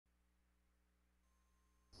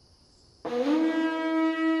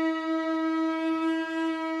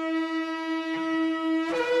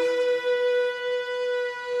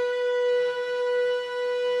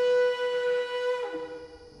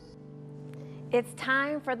It's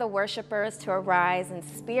time for the worshipers to arise in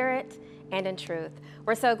spirit and in truth.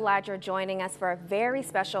 We're so glad you're joining us for a very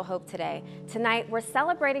special Hope Today. Tonight, we're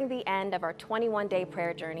celebrating the end of our 21-day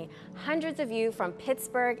prayer journey. Hundreds of you from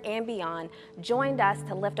Pittsburgh and beyond joined us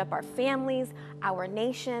to lift up our families, our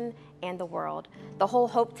nation, and the world. The whole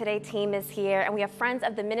Hope Today team is here, and we have friends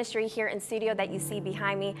of the ministry here in studio that you see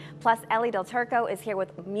behind me, plus Ellie Del Turco is here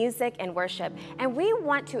with music and worship. And we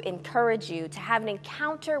want to encourage you to have an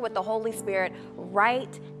encounter with the Holy Spirit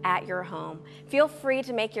right at your home. Feel free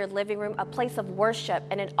to make your living room a place of worship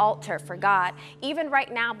and an altar for God. Even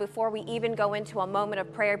right now, before we even go into a moment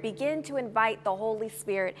of prayer, begin to invite the Holy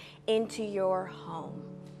Spirit into your home.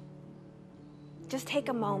 Just take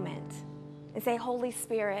a moment and say, Holy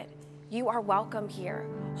Spirit, you are welcome here.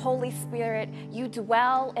 Holy Spirit, you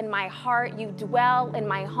dwell in my heart, you dwell in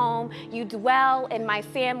my home, you dwell in my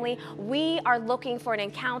family. We are looking for an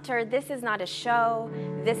encounter. This is not a show,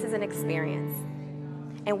 this is an experience.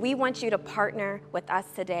 And we want you to partner with us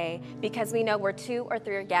today because we know where two or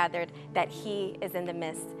three are gathered, that He is in the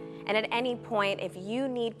midst. And at any point, if you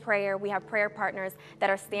need prayer, we have prayer partners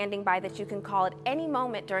that are standing by that you can call at any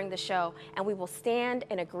moment during the show, and we will stand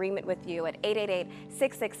in agreement with you at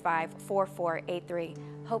 888-665-4483.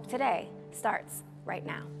 Hope Today starts right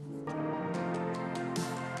now.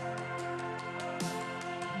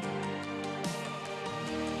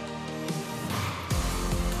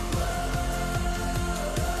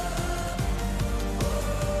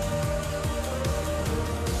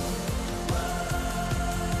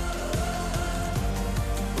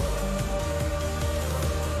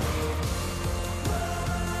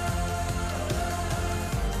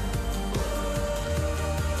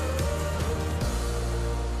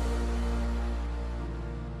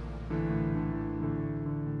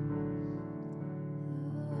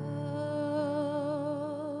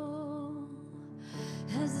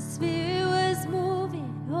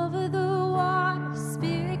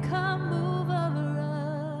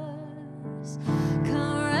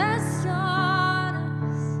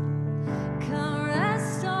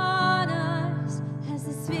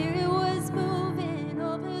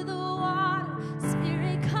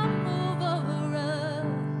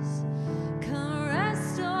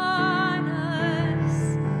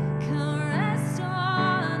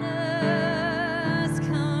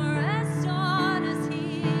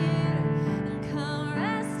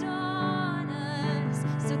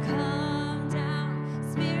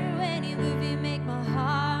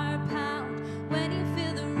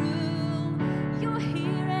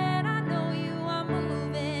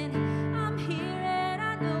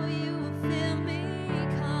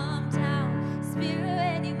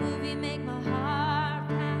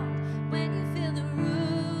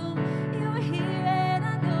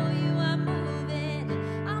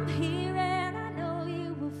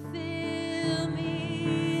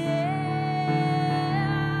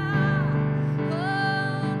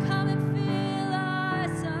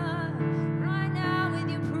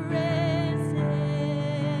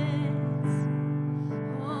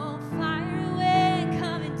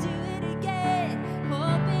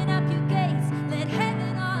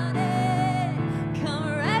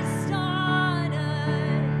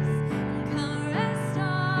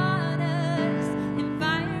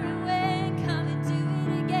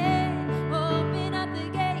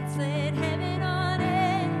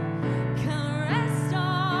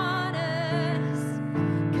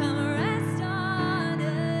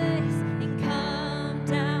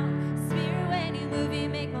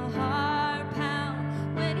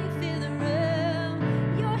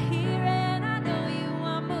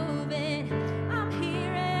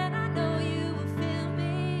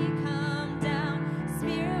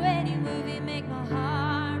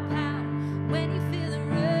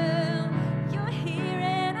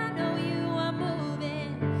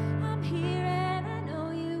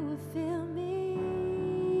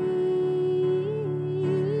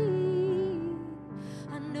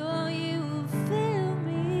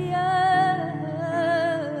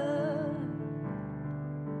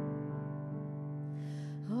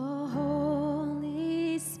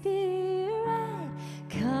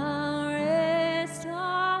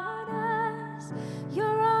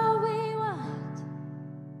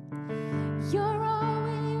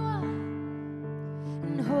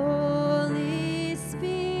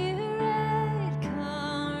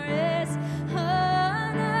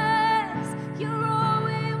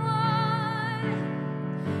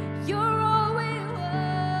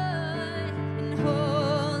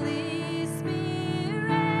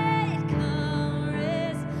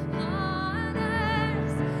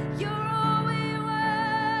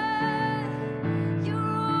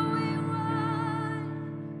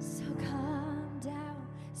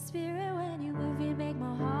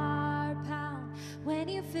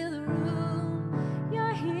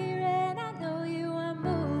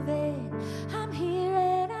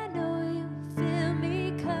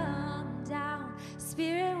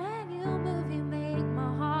 Spirit, when you move, you make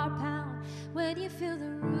my heart pound. When you fill the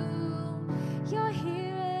room, you're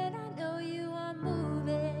here and I know you are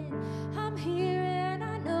moving. I'm here and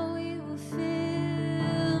I know you will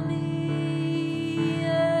fill me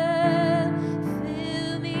up.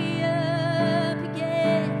 Fill me up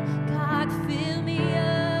again. God, fill me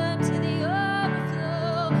up to the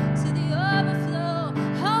overflow, to the overflow.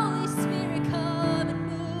 Holy Spirit, come and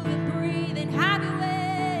move and breathe and have your way.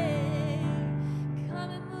 Come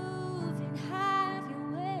and move and have your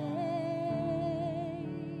way.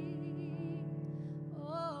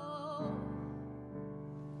 Oh.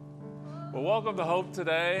 Well, welcome to Hope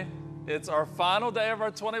Today. It's our final day of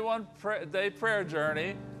our 21-day prayer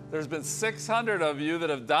journey. There's been 600 of you that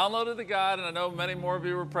have downloaded the guide, and I know many more of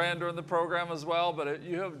you were praying during the program as well, but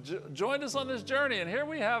you have joined us on this journey, and here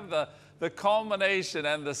we have the culmination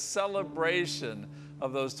and the celebration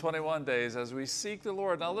of those 21 days as we seek the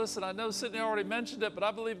Lord. Now listen, I know Sydney already mentioned it, but I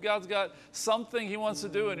believe God's got something He wants to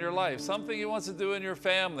do in your life, something He wants to do in your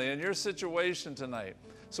family, in your situation tonight.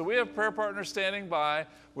 So we have prayer partners standing by.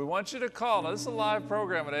 We want you to call. Now this is a live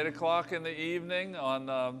program at 8 o'clock in the evening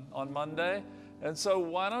on Monday. And so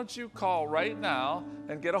why don't you call right now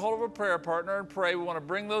and get a hold of a prayer partner and pray. We want to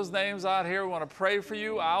bring those names out here. We want to pray for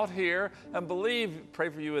you out here and believe. Pray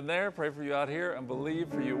for you in there, pray for you out here, and believe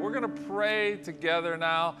for you. We're going to pray together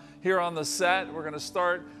now here on the set. We're going to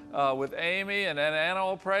start with Amy, and then Anna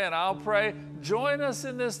will pray, and I'll pray. Join us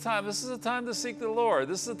in this time. This is a time to seek the Lord.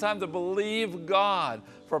 This is a time to believe God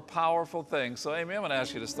for powerful things. So Amy, I'm going to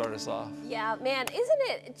ask you to start us off. Yeah, man, isn't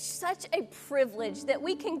it such a privilege that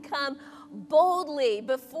we can come boldly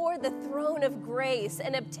before the throne of grace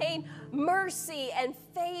and obtain mercy and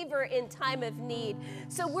favor in time of need.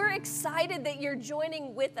 So we're excited that you're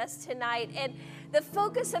joining with us tonight. And the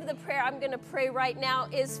focus of the prayer I'm going to pray right now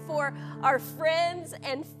is for our friends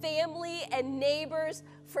and family and neighbors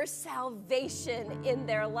for salvation in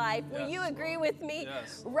their life. Will you agree with me?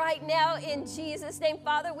 Yes. Right now, in Jesus' name,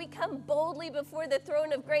 Father, we come boldly before the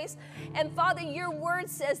throne of grace. And Father, your word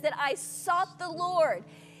says that I sought the Lord.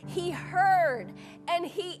 He heard and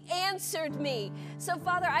He answered me. So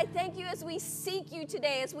Father, I thank you as we seek you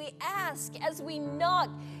today, as we ask, as we knock,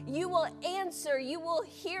 you will answer, you will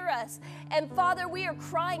hear us. And Father, we are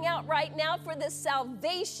crying out right now for the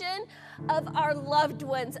salvation of our loved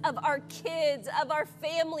ones, of our kids, of our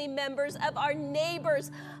family members, of our neighbors,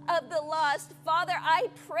 of the lost. Father, I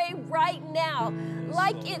pray right now,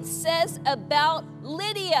 like it says about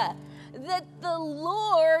Lydia, that the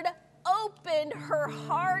Lord opened her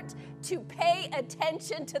heart to pay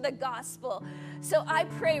attention to the gospel. So I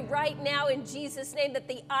pray right now in Jesus' name that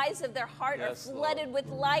the eyes of their heart are flooded with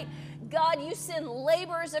light. God, you send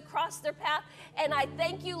laborers across their path. And I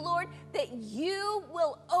thank you, Lord, that you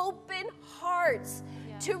will open hearts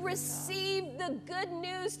to receive the good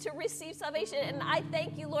news, to receive salvation. And I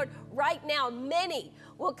thank you, Lord, right now, many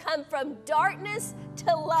will come from darkness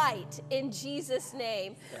to light in Jesus'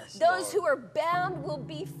 name. Yes, Those Lord. who are bound will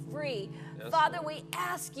be free. Yes, Father, Lord. we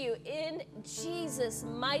ask you in Jesus'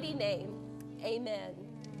 mighty name, amen.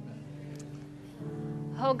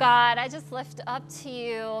 Oh God, I just lift up to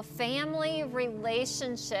you family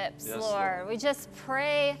relationships, Yes, Lord. We just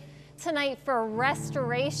pray tonight for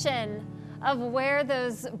restoration of where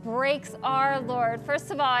those breaks are, Lord. First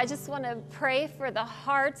of all, I just want to pray for the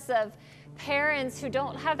hearts of parents who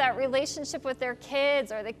don't have that relationship with their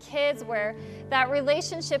kids, or the kids where that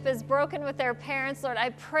relationship is broken with their parents, Lord. I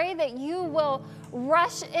pray that you will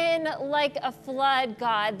rush in like a flood,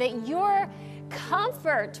 God, that your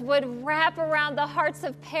comfort would wrap around the hearts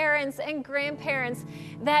of parents and grandparents,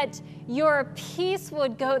 that your peace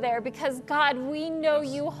would go there, because God, we know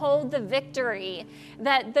you hold the victory,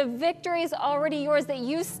 that the victory is already yours, that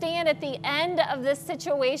you stand at the end of this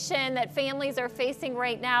situation that families are facing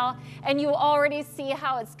right now, and you already see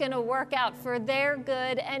how it's going to work out for their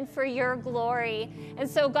good and for your glory. And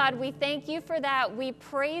so God, we thank you for that. We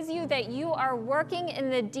praise you that you are working in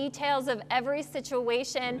the details of every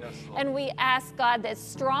situation, and we ask, God, that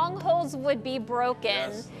strongholds would be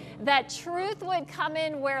broken, that truth would come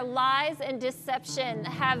in where lies and deception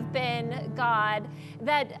have been, God,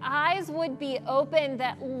 that eyes would be open,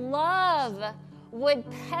 that love would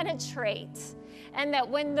penetrate, and that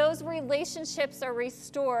when those relationships are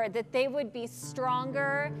restored, that they would be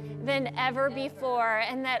stronger than ever before,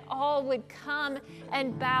 and that all would come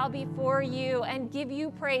and bow before you and give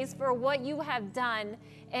you praise for what you have done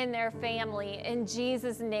in their family. In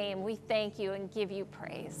Jesus' name, we thank you and give you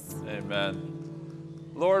praise. Amen.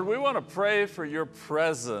 Lord, we want to pray for your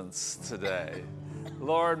presence today.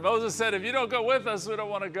 Lord, Moses said, if you don't go with us, we don't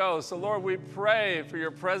want to go. So Lord, we pray for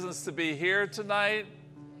your presence to be here tonight.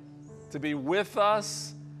 to be with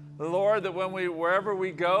us. Lord, that wherever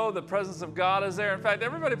we go, the presence of God is there. In fact,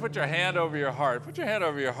 everybody put your hand over your heart. Put your hand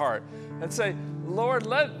over your heart and say, Lord,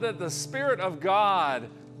 let the Spirit of God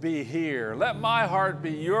be here. Let my heart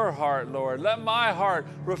be your heart, Lord. Let my heart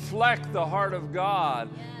reflect the heart of God.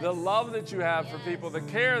 Yes. The love that you have for people, the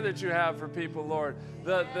care that you have for people, Lord.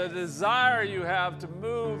 The desire you have to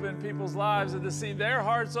move in people's lives and to see their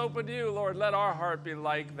hearts open to you, Lord. Let our heart be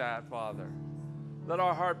like that, Father. Let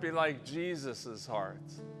our heart be like Jesus' heart,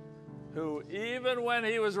 who even when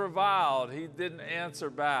he was reviled, he didn't answer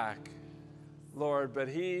back, Lord, but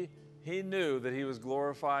he knew that he was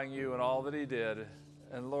glorifying you in all that he did.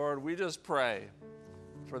 And Lord, we just pray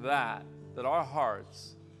for that our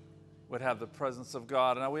hearts would have the presence of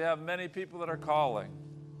God. And now we have many people that are calling.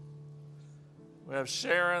 We have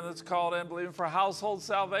Sharon that's called in, believing for household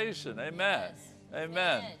salvation. Amen. Yes.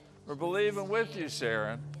 Amen. We're believing with you,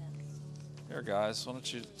 Sharon. Here, guys, why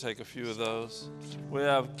don't you take a few of those? We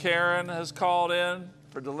have Karen has called in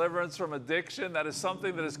for deliverance from addiction. That is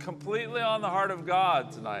something that is completely on the heart of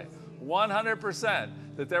God tonight. 100%.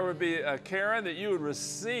 That there would be a Karen, that you would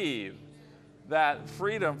receive that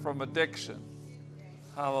freedom from addiction.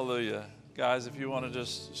 Hallelujah. Guys, if you want to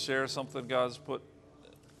just share something God's put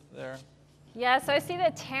there. Yeah, so I see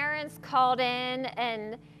that Terrence called in,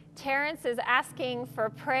 and Terrence is asking for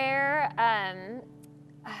prayer.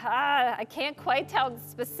 I can't quite tell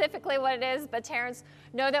specifically what it is, but Terrence,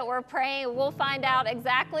 know that we're praying. We'll find out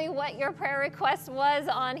exactly what your prayer request was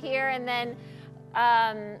on here. And then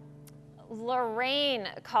Lorraine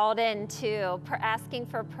called in too, asking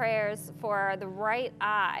for prayers for the right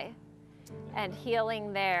eye and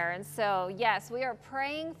healing there. And so, yes, we are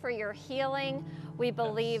praying for your healing. We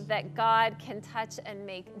believe that God can touch and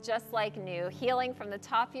make just like new, healing from the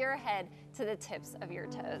top of your head to the tips of your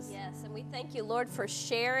toes. Yes, and we thank you, Lord, for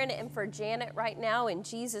Sharon and for Janet right now in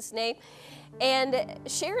Jesus' name. And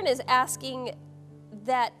Sharon is asking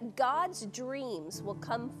that God's dreams will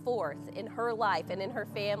come forth in her life and in her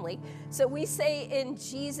family. So we say in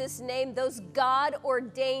Jesus' name, those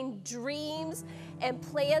God-ordained dreams and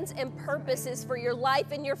plans and purposes for your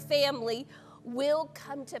life and your family will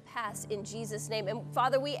come to pass in Jesus' name. And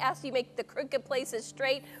Father, we ask you make the crooked places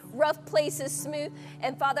straight, rough places smooth.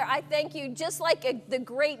 And Father, I thank you, just like the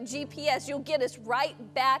great GPS, you'll get us right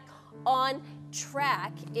back on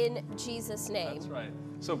track in Jesus' name. That's right.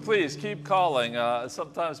 So please keep calling.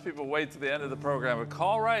 Sometimes people wait to the end of the program, but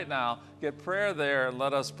call right now, get prayer there, and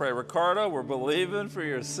let us pray. Ricardo, we're believing for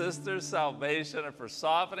your sister's salvation and for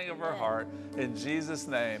softening of her heart in Jesus'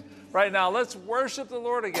 name. Right now, let's worship the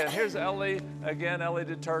Lord again. Here's Ellie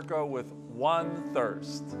DeTurco with One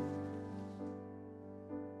Thirst.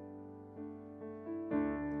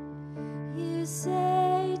 You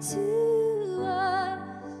say to us,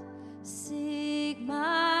 seek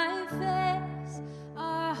my face.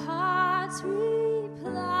 Our hearts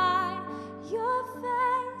reply, your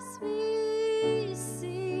face we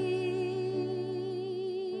seek.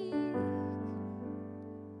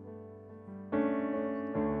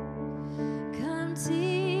 Come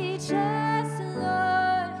teach us,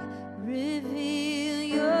 Lord, reveal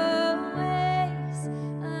your ways,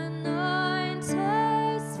 anoint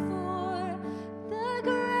us for the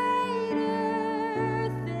grace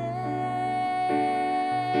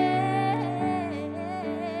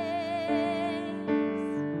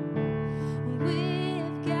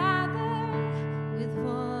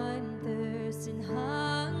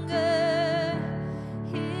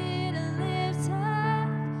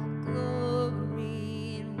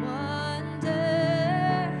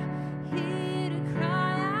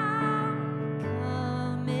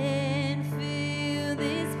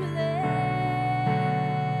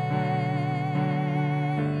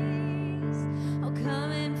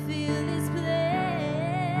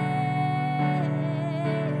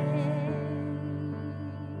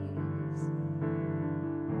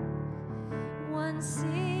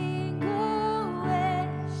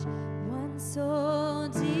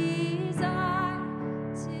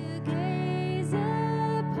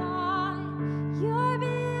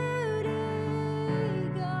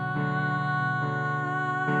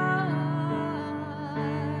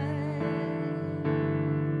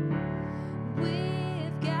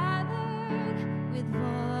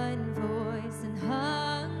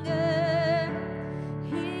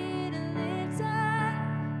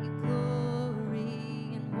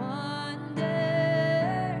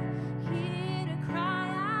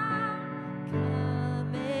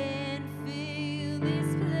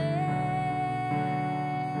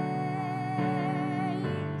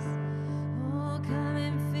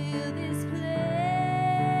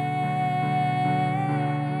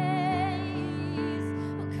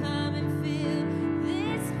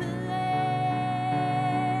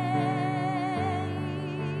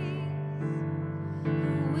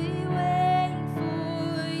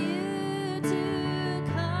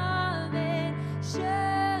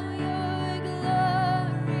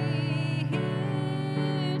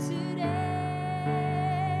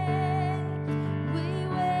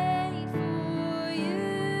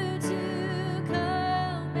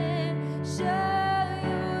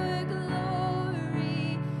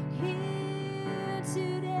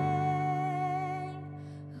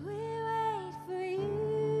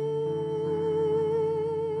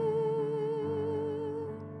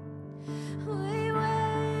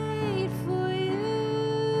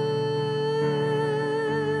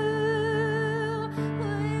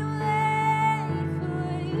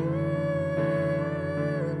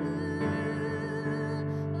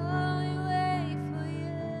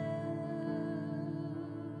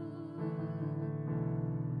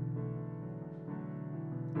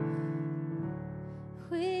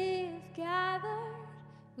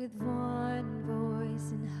with one voice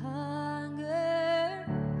and hunger,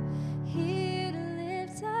 here to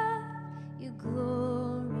lift up your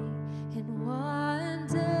glory and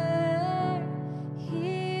wonder,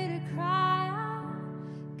 here to cry out,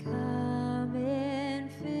 come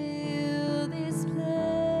and fill this place,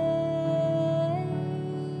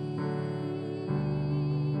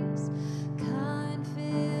 come and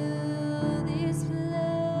fill this place.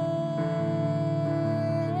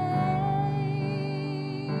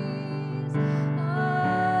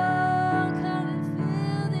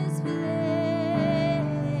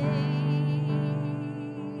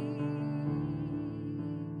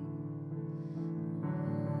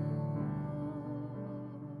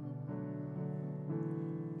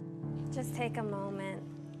 Just take a moment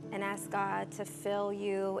and ask God to fill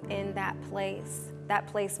you in that place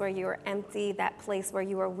where you are empty, that place where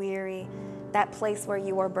you are weary, that place where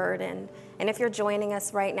you are burdened. And if you're joining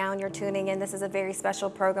us right now and you're tuning in, this is a very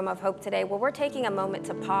special program of Hope Today where we're taking a moment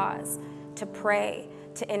to pause, to pray,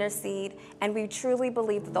 to intercede, and we truly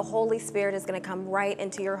believe that the Holy Spirit is going to come right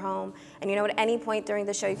into your home. And you know, at any point during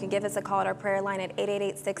the show, you can give us a call at our prayer line at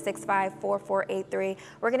 888-665-4483.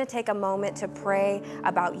 We're going to take a moment to pray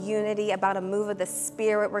about unity, about a move of the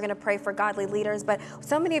Spirit. We're going to pray for godly leaders. But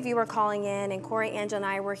so many of you are calling in, and Corey, Angela, and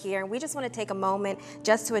I were here, and we just want to take a moment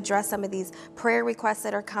just to address some of these prayer requests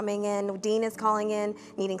that are coming in. Dean is calling in,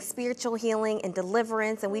 needing spiritual healing and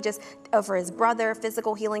deliverance, and we just, for his brother,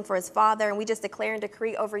 physical healing for his father, and we just declare and decree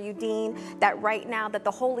over you, Dean, that right now that the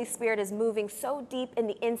Holy Spirit is moving so deep in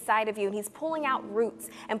the inside of you, and he's pulling out roots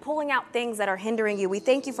and pulling out things that are hindering you. We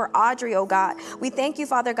thank you for Audrey, oh God. We thank you,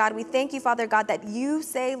 Father God. We thank you, Father God, that you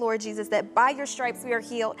say, Lord Jesus, that by your stripes we are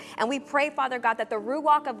healed. And we pray, Father God, that the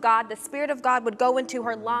Ruach of God, the Spirit of God, would go into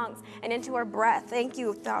her lungs and into her breath. Thank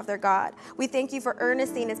you, Father God. We thank you for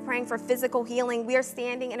Ernestine is praying for physical healing. We are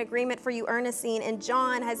standing in agreement for you, Ernestine. And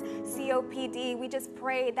John has COPD. We just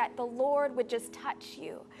pray that the Lord would just touch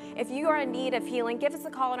you. If you are in need of healing, give us a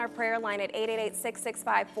call on our prayer line at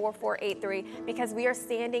 888-665-4483 because we are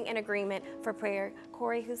standing in agreement for prayer.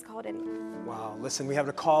 Corey, who's called in? Wow, listen, we have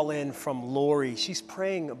a call in from Lori. She's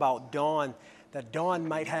praying about Dawn, that Dawn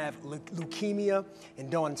might have leukemia, and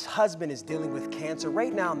Dawn's husband is dealing with cancer.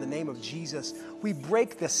 Right now, in the name of Jesus, we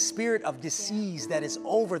break the spirit of disease that is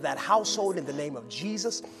over that household in the name of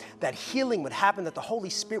Jesus, that healing would happen, that the Holy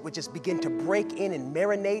Spirit would just begin to break in and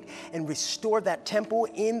marinate and restore that temple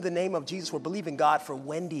in the name of Jesus. We're believing God for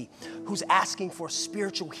Wendy, who's asking for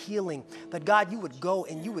spiritual healing, that God, you would go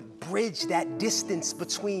and you would bridge that distance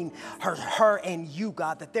between her and you,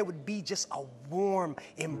 God, that there would be just a warm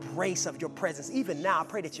embrace of your presence. Even now, I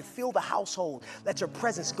pray that you fill the household, let your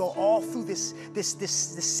presence go all through this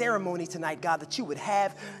ceremony tonight, God, that you would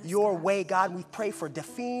have your way, God. We pray for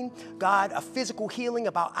Delphine, God, a physical healing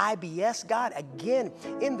about IBS, God, again,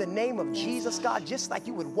 in the name of Jesus, God, just like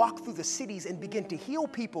you would walk through the cities and begin to heal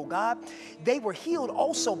people, God. They were healed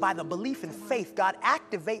also by the belief in faith, God.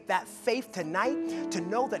 Activate that faith tonight to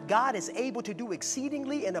know that God is able to do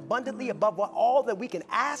exceedingly and abundantly above all that we can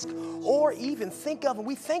ask or even think of. And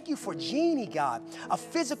we thank you for Jeannie, God, a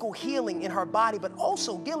physical healing in her body, but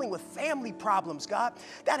also dealing with family problems, God.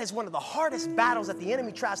 That is one of the hardest battles that the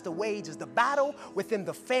enemy tries to wage, is the battle within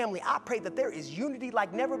the family. I pray that there is unity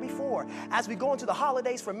like never before. As we go into the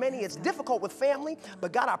holidays, for many, it's difficult with family,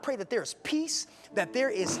 but God, I pray that there is peace, that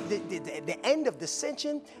there is the end of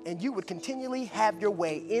dissension, and you would continually have your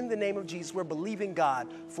way in the name of Jesus. We're believing God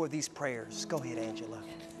for these prayers. Go ahead, Angela.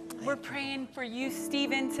 We're praying for you,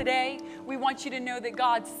 Stephen, today. We want you to know that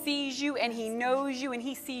God sees you and he knows you and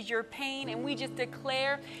he sees your pain. And we just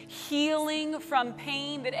declare healing from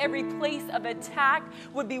pain, that every place of attack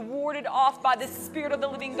would be warded off by the Spirit of the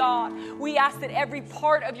living God. We ask that every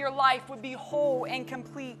part of your life would be whole and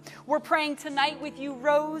complete. We're praying tonight with you,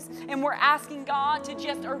 Rose, and we're asking God to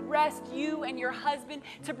just arrest you and your husband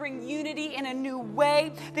to bring unity in a new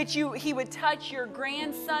way, that he would touch your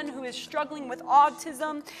grandson who is struggling with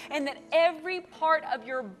autism, and that every part of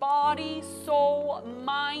your body, soul,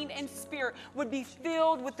 mind, and spirit would be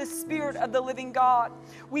filled with the Spirit of the living God.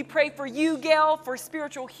 We pray for you, Gail, for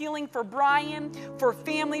spiritual healing for Brian, for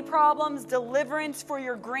family problems, deliverance for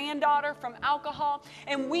your granddaughter from alcohol.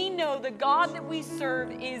 And we know the God that we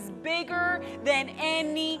serve is bigger than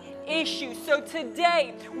any issue. So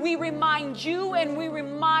today, we remind you and we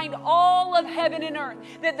remind all of heaven and earth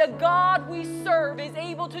that the God we serve is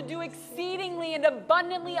able to do exceedingly and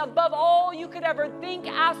abundantly above all you could ever think,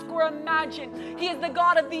 ask, or imagine. He is the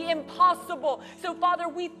God of the impossible. So, Father,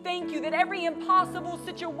 we thank you that every impossible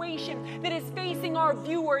situation that is facing our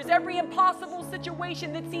viewers, every impossible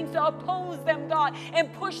situation that seems to oppose them, God,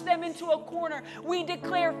 and push them into a corner. We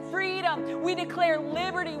declare freedom. We declare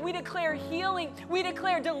liberty. We declare healing. We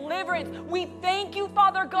declare deliverance. We thank you,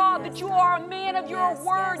 Father God, that you are a man of your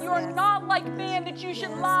word. You are not like man that you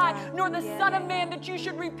should lie, nor the Son of Man that you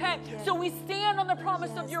should repent. So we stand on the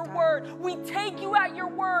promise of your word. We take you at your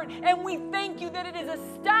word, and we thank you that it is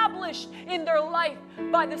established in their life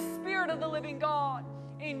by the Spirit of the living God.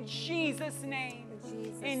 In Jesus' name.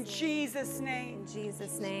 In Jesus' name. In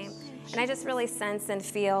Jesus' name. And I just really sense and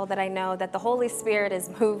feel that I know that the Holy Spirit is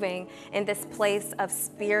moving in this place of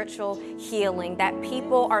spiritual healing, that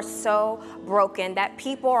people are so broken, that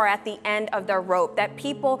people are at the end of their rope, that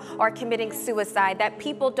people are committing suicide, that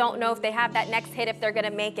people don't know if they have that next hit, if they're going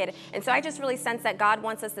to make it. And so I just really sense that God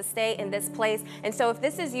wants us to stay in this place. And so if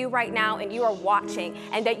this is you right now and you are watching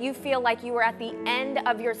and that you feel like you are at the end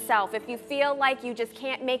of yourself, if you feel like you just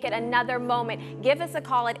can't make it another moment, give us a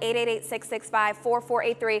call at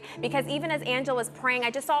 888-665-4483, because even as Angela was praying, I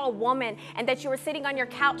just saw a woman and that you were sitting on your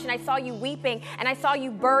couch and I saw you weeping and I saw you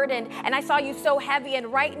burdened and I saw you so heavy.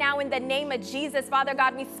 And right now in the name of Jesus, Father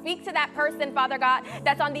God, we speak to that person, Father God,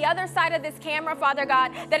 that's on the other side of this camera, Father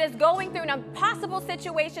God, that is going through an impossible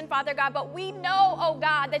situation, Father God. But we know, oh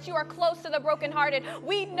God, that you are close to the brokenhearted.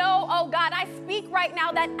 We know, oh God, I speak right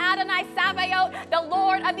now that Adonai Sabaoth, the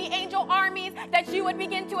Lord of the angel armies, that you would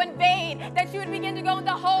begin to invade, that you would begin to go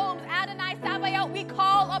into homes. Adonai Sabaoth, we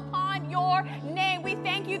call upon your name. We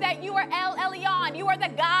thank you that you are El Elyon. You are the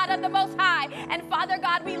God of the Most High. And Father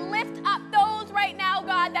God, we lift up those right now,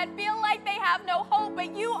 God, that feel like they have no hope,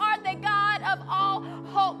 but you are the God of all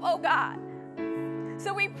hope, oh God.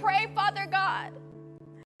 So we pray, Father God,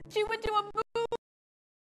 that you would do a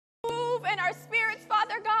move in our spirits,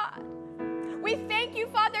 Father God. We thank you,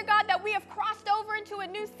 Father God, that we have crossed over into a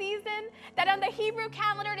new season, that on the Hebrew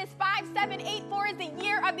calendar it is 5784 is the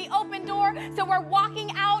year of the open door. So we're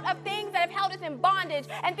walking out of things that have held us in bondage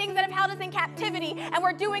and things that have held us in captivity, and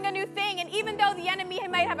we're doing a new thing. And even though the enemy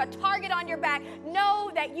might have a target on your back,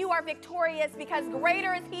 know that you are victorious, because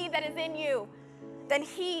greater is he that is in you than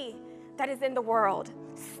he that is in the world.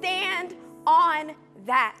 Stand on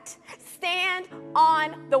that. Stand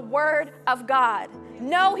on the word of God.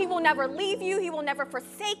 No, he will never leave you. He will never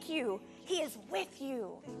forsake you. He is with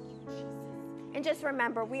you. And just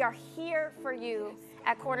remember, we are here for you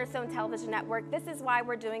at Cornerstone Television Network. This is why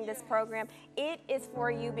we're doing this program. It is for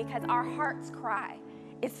you because our heart's cry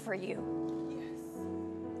is for you.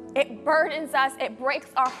 It burdens us. It breaks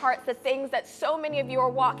our hearts, the things that so many of you are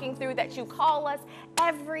walking through, that you call us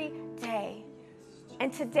every day.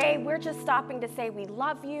 And today we're just stopping to say we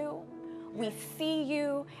love you, we see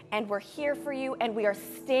you, and we're here for you, and we are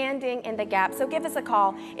standing in the gap. So give us a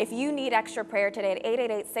call if you need extra prayer today at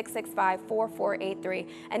 888-665-4483.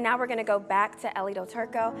 And now we're going to go back to Ellie Del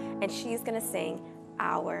Turco, and she's going to sing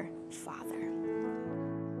Our Father.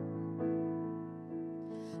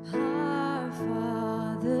 Our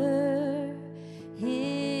Father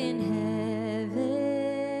in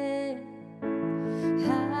heaven,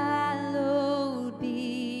 hallowed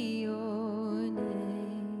be your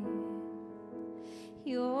name.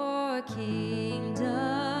 Your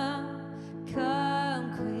kingdom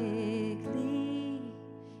come quickly.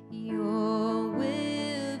 Your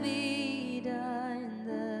will be done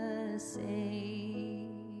the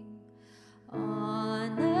same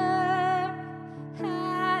on earth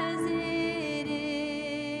as it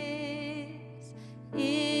is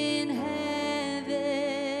in heaven.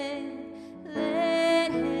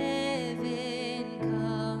 Let heaven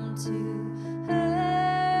come to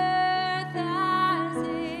earth as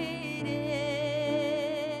it is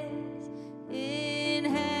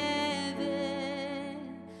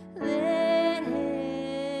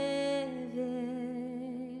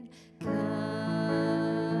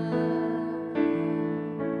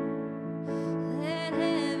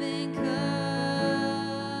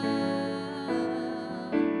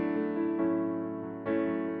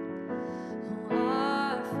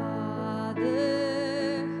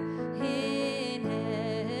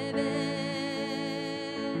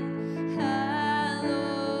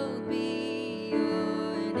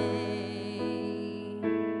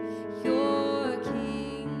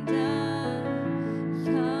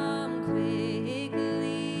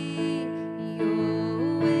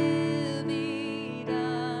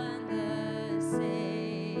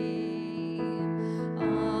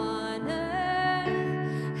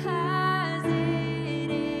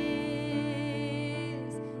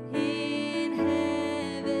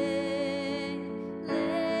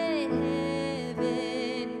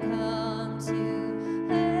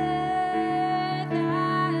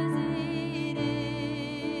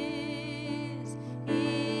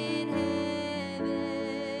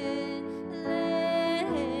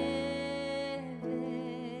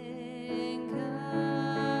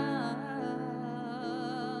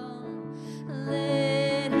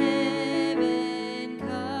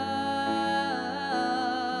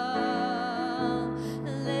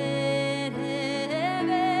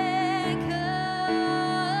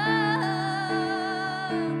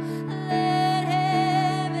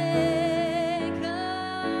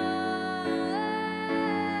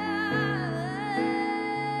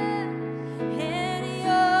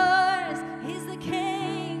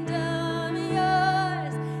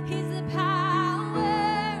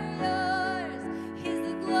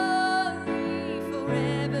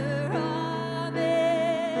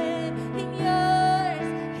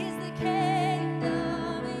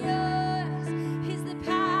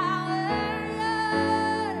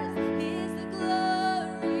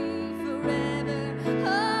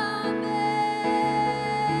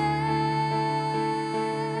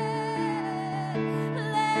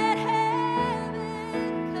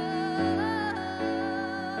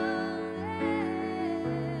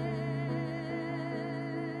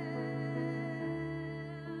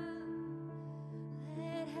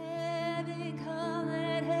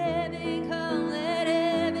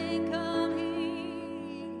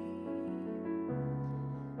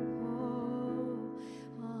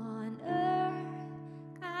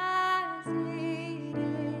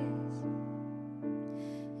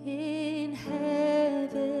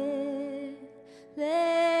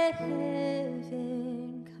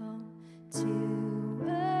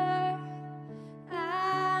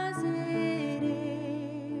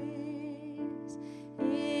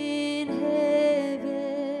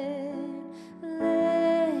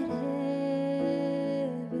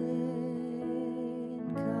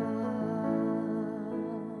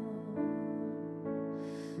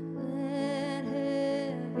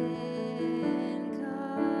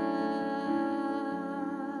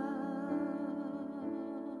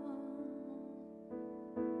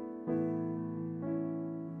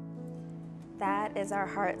that is our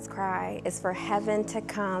heart's cry, is for heaven to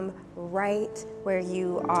come right where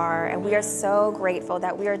you are. And we are so grateful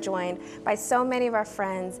that we are joined by so many of our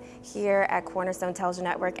friends here at Cornerstone Television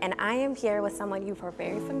Network. And I am here with someone you are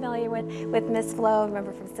very familiar with Miss Flo,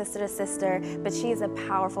 remember from Sister to Sister, but she is a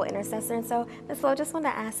powerful intercessor. And so, Miss Flo, just want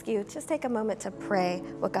to ask you, just take a moment to pray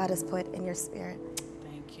what God has put in your spirit.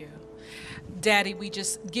 Thank you. Daddy, we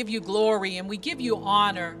just give you glory and we give you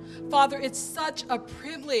honor. Father, it's such a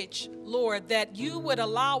privilege, Lord, that you would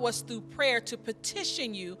allow us through prayer to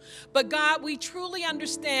petition you. But God, we truly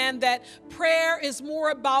understand that prayer is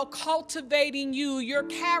more about cultivating you, your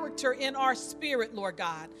character in our spirit, Lord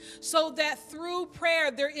God, so that through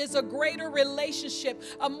prayer there is a greater relationship,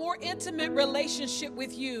 a more intimate relationship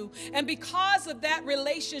with you. And because of that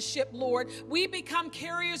relationship, Lord, we become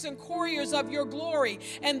carriers and couriers of your glory.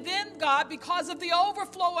 And then, God, because of the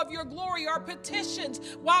overflow of your glory, our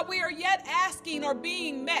petitions, while we are yet asking, are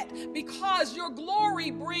being met, because your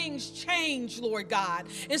glory brings change, Lord God.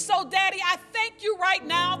 And so, Daddy, I thank you right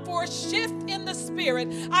now for a shift in the spirit.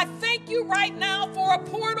 I thank you right now for a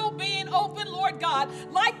portal being open, Lord God,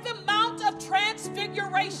 like the Mount of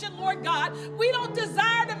Transfiguration, Lord God. We don't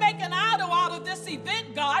desire to make an idol out of this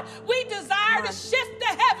event, God. We desire to shift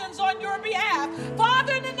the heavens on your behalf.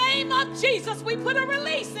 Father, in the name of Jesus, we put a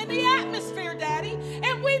release in the atmosphere, Daddy,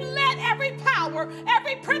 and we let every power,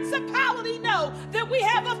 every principality know that we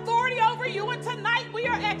have authority over you, and tonight we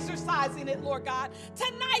are exercising it, Lord God.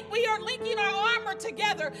 Tonight we are linking our armor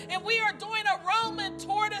together and we are doing a Roman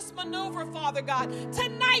tortoise maneuver, Father God.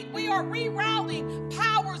 Tonight we are rerouting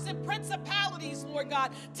powers and principalities, Lord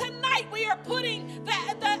God. Tonight we are putting the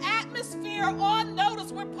atmosphere on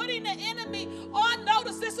notice. We're putting the enemy on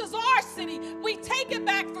notice. This is our city. We take it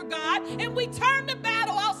back for God and we turn the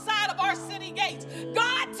battle outside of our city gates.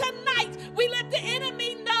 God, tonight we let the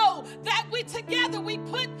enemy know that together we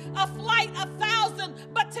put a flight 1,000,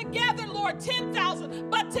 but together, Lord, 10,000,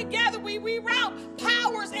 but together we reroute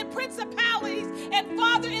powers and principalities. And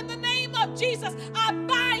Father, in the name of Jesus, I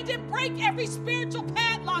bind and break every spiritual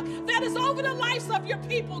padlock that is over the lives of your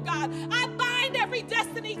people, God. I bind every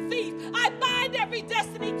destiny thief. I bind every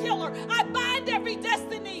destiny killer. I bind every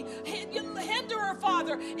destiny hinderer,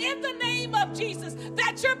 Father, in the name of Jesus,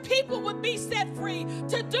 that your people would be set free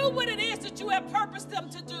to do what it is that you have purposed them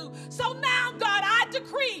to do. So now, God, I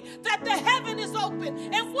decree that the heaven is open,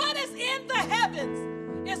 and what is in the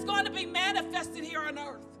heavens is going to be manifested here on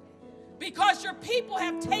earth, because your people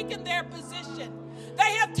have taken their position.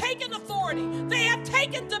 They have taken authority. They have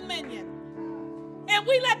taken dominion. And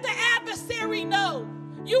we let the adversary know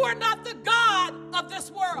you are not the God of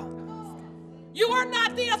this world. You are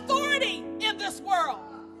not the authority in this world.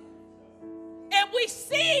 And we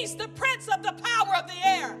seize the prince of the power of the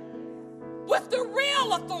air with the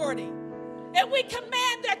real authority. And we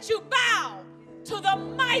command that you bow to the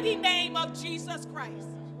mighty name of Jesus Christ.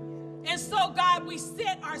 And so, God, we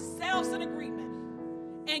set ourselves in agreement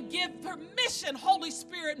and give permission, Holy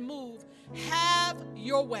Spirit, move. Have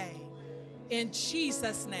your way. In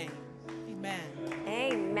Jesus' name, amen.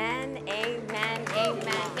 Amen, amen,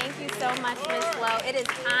 amen. Thank you so much, Ms. Flo. It is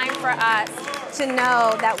time for us to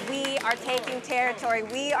know that we are taking territory.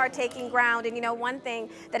 We are taking ground. And you know, one thing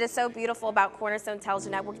that is so beautiful about Cornerstone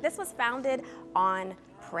Television Network, this was founded on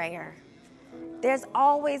prayer. There's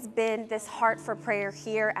always been this heart for prayer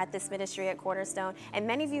here at this ministry at Cornerstone. And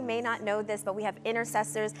many of you may not know this, but we have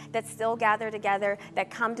intercessors that still gather together, that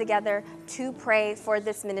come together to pray for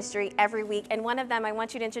this ministry every week. And one of them I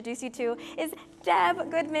want you to introduce you to is Deb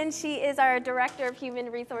Goodman. She is our Director of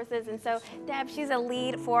Human Resources. And so, Deb, she's a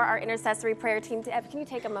lead for our intercessory prayer team. Deb, can you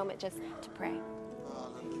take a moment just to pray?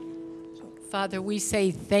 Father, we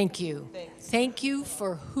say thank you. Thank you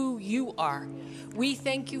for who you are. We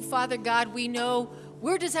thank you, Father God. We know,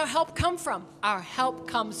 where does our help come from? Our help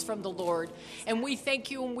comes from the Lord. And we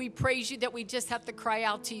thank you and we praise you that we just have to cry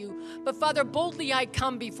out to you. But Father, boldly I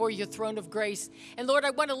come before your throne of grace. And Lord,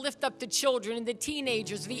 I want to lift up the children and the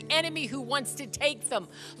teenagers, the enemy who wants to take them.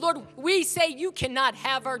 Lord, we say you cannot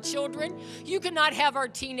have our children. You cannot have our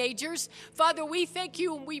teenagers. Father, we thank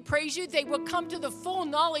you and we praise you. They will come to the full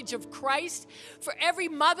knowledge of Christ. For every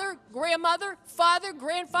mother, grandmother, father,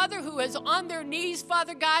 grandfather who is on their knees,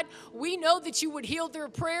 Father God, we know that you would heal their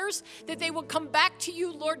prayers, that they will come back to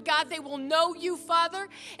you, Lord God. They will know you, Father.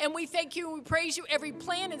 And we thank you and we praise you. Every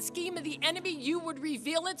plan and scheme of the enemy, you would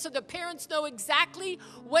reveal it so the parents know exactly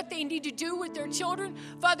what they need to do with their children.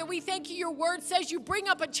 Father, we thank you. Your word says you bring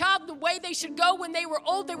up a child in the way they should go. When they were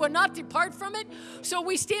old, they will not depart from it. So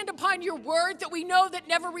we stand upon your word that we know that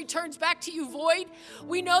never returns back to you void.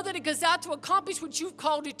 We know that it goes out to accomplish what you've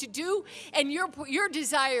called it to do. And your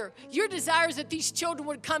desire is that these children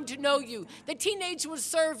would come to know you. The teenagers would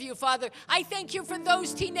serve you, Father. I thank you for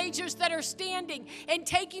those teenagers that are standing and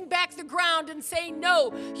taking back the ground and saying,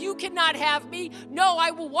 no, you cannot have me. No,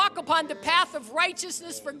 I will walk upon the path of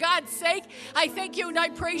righteousness for God's sake. I thank you and I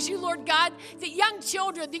praise you, Lord God, that the young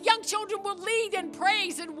children will lead in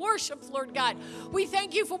praise and worship, Lord God. We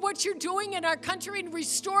thank you for what you're doing in our country and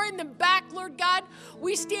restoring them back, Lord God.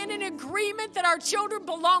 We stand in agreement that our children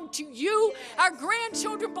belong to you. Our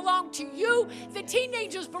grandchildren belong to you. The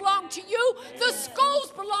teenagers belong to you. The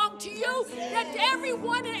schools belong to you. That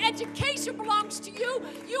everyone in education belongs to you.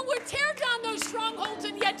 You would tear down those strongholds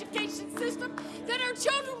in the education system, that our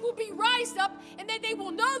children will be raised up and that they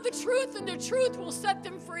will know the truth and the truth will set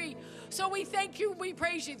them free. So we thank you, we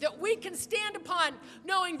praise you, that we can stand upon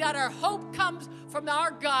knowing that our hope comes from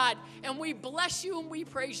our God. And we bless you and we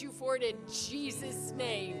praise you for it in Jesus'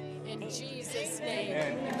 name. In Jesus' name.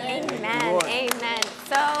 Amen. Amen. Amen.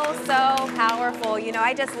 So powerful. You know,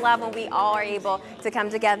 I just love when we all are able to come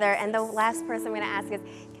together. And the last person I'm going to ask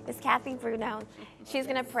is Kathy Bruno. She's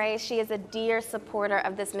going to pray. She is a dear supporter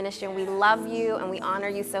of this ministry. And we love you and we honor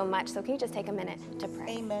you so much. So can you just take a minute to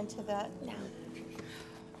pray? Amen to that. Yeah.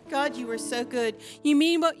 God, you are so good. You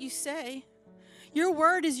mean what you say. Your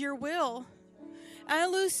word is your will. I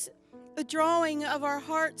loose the drawing of our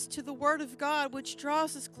hearts to the word of God, which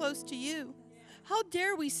draws us close to you. How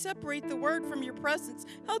dare we separate the word from your presence?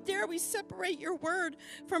 How dare we separate your word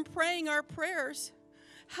from praying our prayers?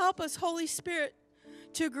 Help us, Holy Spirit,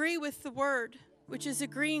 to agree with the word, which is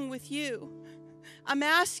agreeing with you. I'm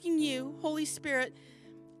asking you, Holy Spirit,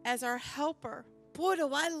 as our helper. Boy, do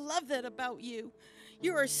I love that about you.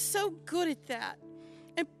 You are so good at that.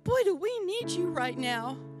 And boy, do we need you right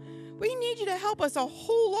now. We need you to help us a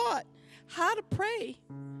whole lot. How to pray,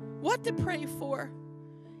 what to pray for.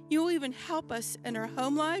 You will even help us in our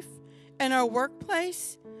home life, in our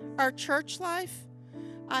workplace, our church life.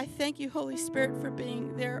 I thank you, Holy Spirit, for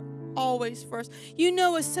being there always for us. You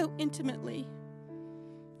know us so intimately.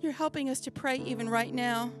 You're helping us to pray even right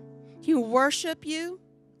now. You worship you,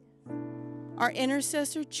 our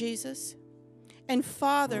intercessor, Jesus. And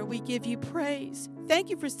Father, we give you praise. Thank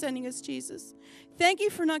you for sending us Jesus. Thank you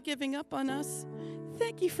for not giving up on us.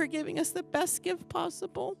 Thank you for giving us the best gift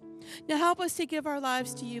possible. Now help us to give our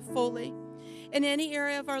lives to you fully. In any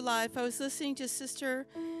area of our life, I was listening to Sister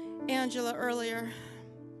Angela earlier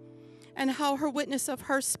and how her witness of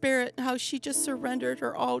her spirit, how she just surrendered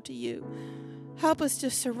her all to you. Help us to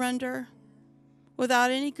surrender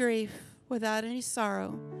without any grief, without any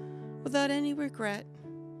sorrow, without any regret.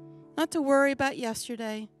 Not to worry about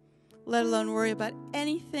yesterday, let alone worry about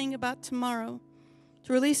anything about tomorrow.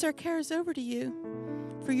 To release our cares over to you,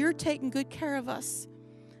 for you're taking good care of us.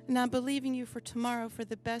 And I'm believing you for tomorrow, for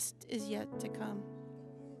the best is yet to come.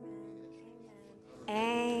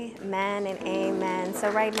 Amen and amen. So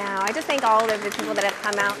right now, I just thank all of the people that have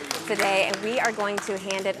come out today, and we are going to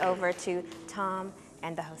hand it over to Tom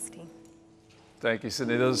and the host team. Thank you,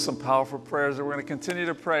 Sydney. Those are some powerful prayers that we're going to continue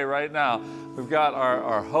to pray right now. We've got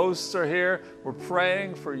our hosts are here. We're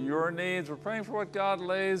praying for your needs. We're praying for what God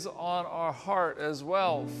lays on our heart as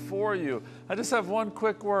well for you. I just have one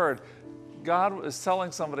quick word. God is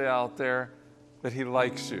telling somebody out there that he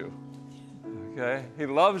likes you, okay? He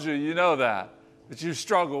loves you, you know that. But you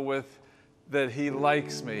struggle with that he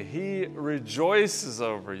likes me. He rejoices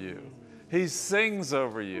over you. He sings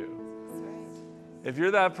over you. If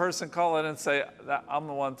you're that person, call in and say, I'm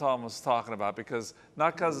the one Tom was talking about, because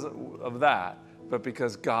not because of that, but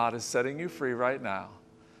because God is setting you free right now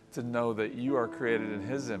to know that you are created in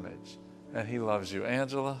his image and he loves you.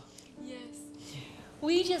 Angela? Yes.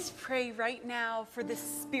 We just pray right now for the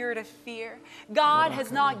spirit of fear. God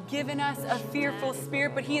has not given us a fearful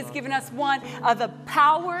spirit, but he has given us one of a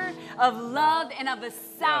power, of love, and of a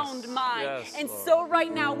sound mind. Yes, and Lord. so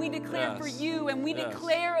right now we declare for Yes. you, and we Yes.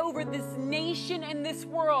 declare over this nation and this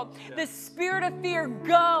world, the spirit of fear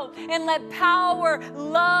go, and let power,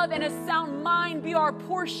 love, and a sound mind be our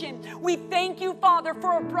portion. We thank you, Father,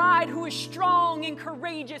 for a bride who is strong and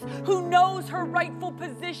courageous, who knows her rightful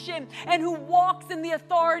position, and who walks in the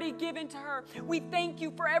authority given to her. We thank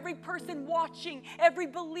you for every person watching, every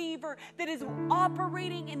believer that is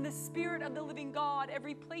operating in the spirit of the living God,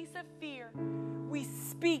 every place of fear. We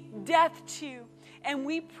speak death to And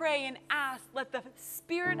we pray and ask, let the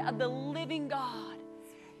Spirit of the living God,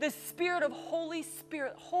 the Spirit of Holy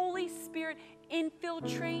Spirit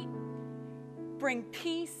infiltrate, bring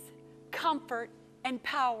peace, comfort, and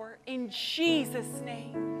power in Jesus'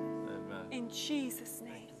 name. Amen. In Jesus'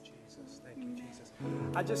 name. Thank you,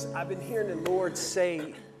 Jesus. I've been hearing the Lord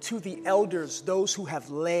say to the elders, those who have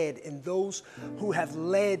led and those who have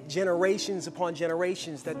led generations upon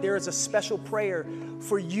generations, that there is a special prayer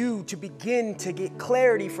for you to begin to get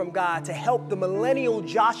clarity from God to help the millennial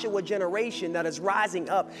Joshua generation that is rising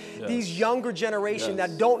up. Yes. These younger generation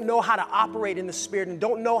that don't know how to operate in the Spirit and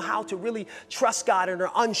don't know how to really trust God and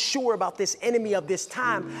are unsure about this enemy of this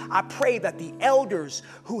time. I pray that the elders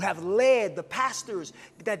who have led, the pastors,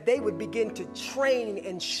 that they would begin to train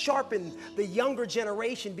and sharpen the younger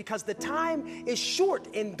generation, because the time is short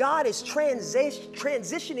and God is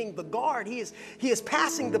transitioning the guard. He is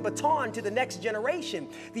passing the baton to the next generation.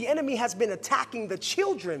 The enemy has been attacking the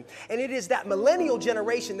children, and it is that millennial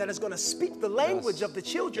generation that is going to speak the language of the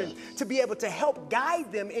children to be able to help guide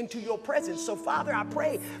them into your presence. So Father, I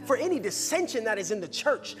pray for any dissension that is in the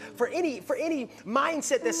church, for any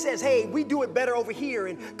mindset that says, hey, we do it better over here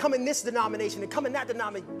and come in this denomination and come in that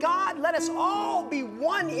denomination. God, let us all be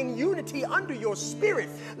one in unity under your Spirit.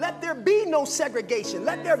 Let there be no segregation.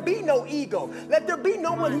 Let there be no ego. Let there be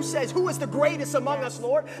no one who says, who is the greatest among us,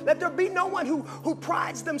 Lord? Let there be no one who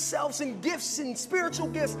prides themselves in gifts and spiritual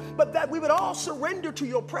gifts, but that we would all surrender to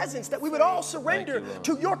your presence, that we would all surrender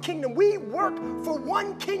to your kingdom. We work for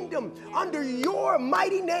one kingdom under your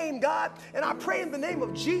mighty name, God. And I pray in the name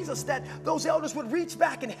of Jesus that those elders would reach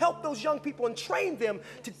back and help those young people and train them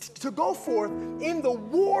to go forth in the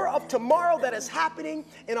war of tomorrow that is happening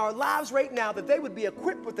in our lives right now, that they would be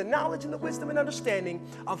equipped with the knowledge and the wisdom and understanding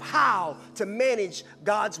of how to manage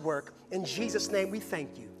God's work. In Jesus' name, we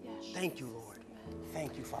thank you. Thank you, Lord.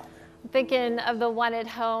 Thank you, Father. Thinking of the one at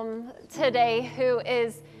home today who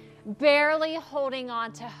is barely holding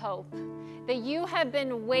on to hope, that you have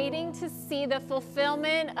been waiting to see the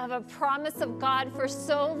fulfillment of a promise of God for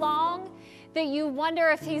so long that you wonder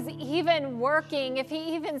if he's even working, if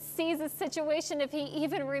he even sees a situation, if he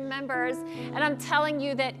even remembers. And I'm telling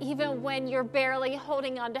you that even when you're barely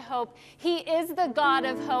holding on to hope, he is the God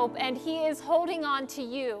of hope, and he is holding on to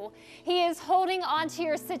you. He is holding on to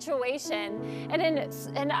your situation. And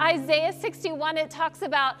in Isaiah 61, it talks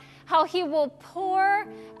about how he will pour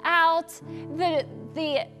out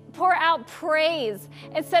pour out praise.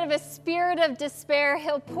 Instead of a spirit of despair,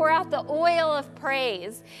 he'll pour out the oil of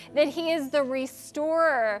praise, that he is the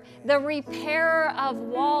restorer, the repairer of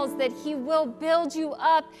walls, that he will build you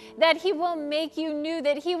up, that he will make you new,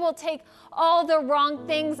 that he will take all the wrong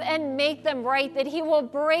things and make them right, that he will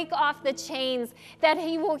break off the chains, that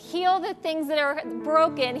he will heal the things that are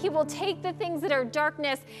broken. He will take the things that are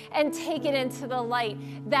darkness and take it into the light.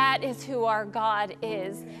 That is who our God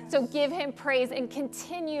is. So give him praise and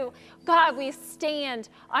continue. God, we stand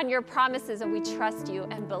on your promises and we trust you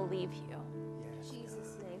and believe you. In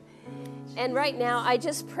Jesus' name. And right now, I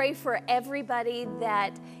just pray for everybody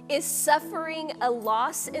that is suffering a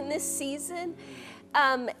loss in this season.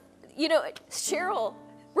 You know, Cheryl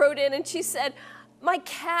wrote in and she said, my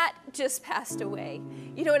cat just passed away.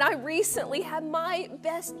 You know, and I recently had my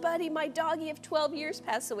best buddy, my doggie of 12 years,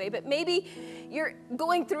 pass away. But maybe you're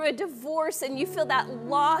going through a divorce and you feel that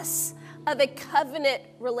loss of a covenant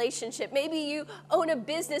relationship. Maybe you own a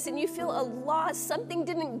business and you feel a loss. Something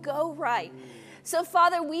didn't go right. So,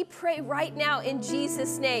 Father, we pray right now in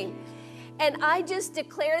Jesus' name. And I just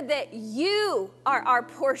declare that you are our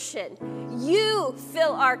portion. You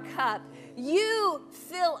fill our cup. You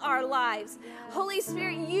fill our lives. Holy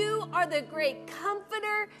Spirit, you are the great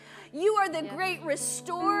comforter. You are the great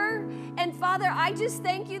restorer. And Father, I just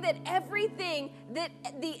thank you that everything that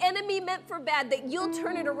the enemy meant for bad, that you'll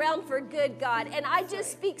turn it around for good, God. And I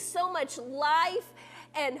just speak so much life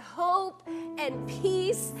and hope and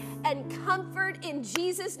peace and comfort in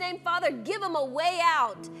Jesus' name. Father, give them a way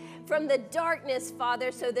out from the darkness,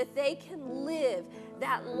 Father, so that they can live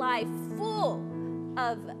that life full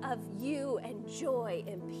of you and joy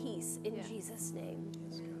and peace in Jesus' name.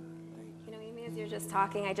 You know, Amy, as you're just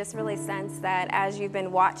talking, I just really sense that as you've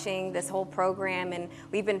been watching this whole program and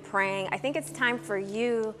we've been praying, I think it's time for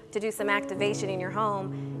you to do some activation in your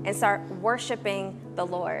home and start worshiping the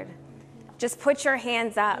Lord. Just put your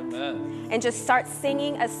hands up and just start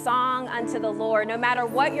singing a song unto the Lord. No matter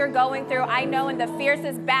what you're going through, I know in the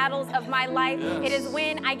fiercest battles of my life, it is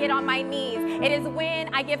when I get on my knees. It is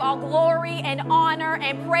when I give all glory and honor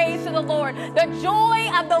and praise to the Lord. The joy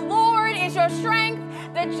of the Lord is your strength.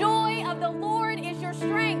 The joy of the Lord is your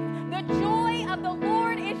strength. The joy of the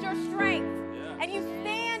Lord is your strength. And you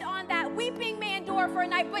stand on that weeping may endure for a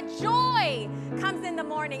night, but joy comes in the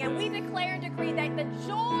morning. And we declare and decree that the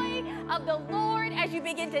joy of the Lord, as you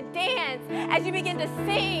begin to dance, as you begin to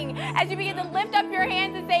sing, as you begin to lift up your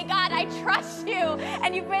hands and say, God, I trust you,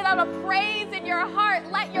 and you bring out a praise in your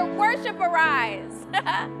heart, let your worship arise.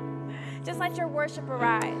 Just let your worship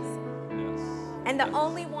arise. And the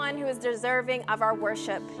only one who is deserving of our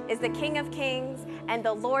worship is the King of Kings and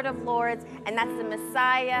the Lord of Lords, and that's the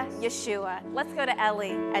Messiah, Yeshua. Let's go to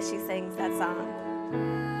Ellie as she sings that song.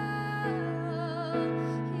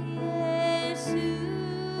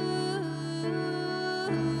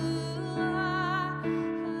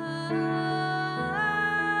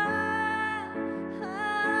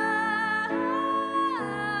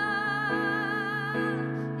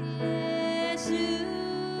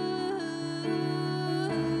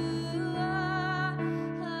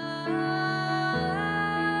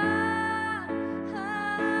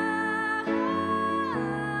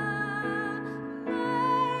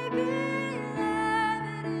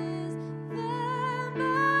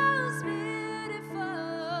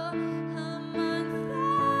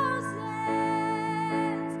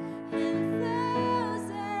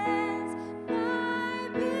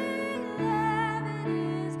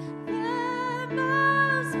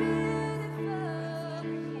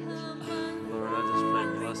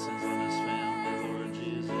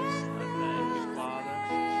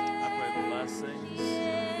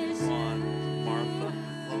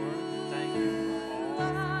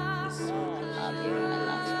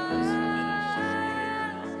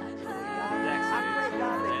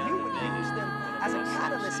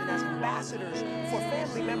 For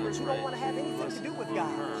family members who don't want to have anything to do with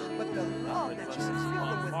God, but the love that you fill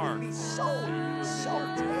them with will be so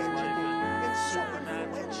tangible and so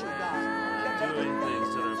influential, God. Doing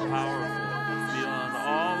things that are powerful beyond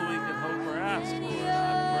all we can hope or ask, Lord. I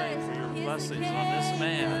pray for your blessings on this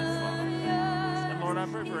man, Father. And Lord, I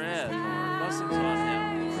pray for Ed, Lord. Blessings on him,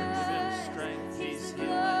 Lord. Give him strength, peace,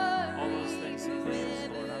 healing, all those things he needs,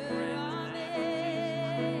 Lord. I pray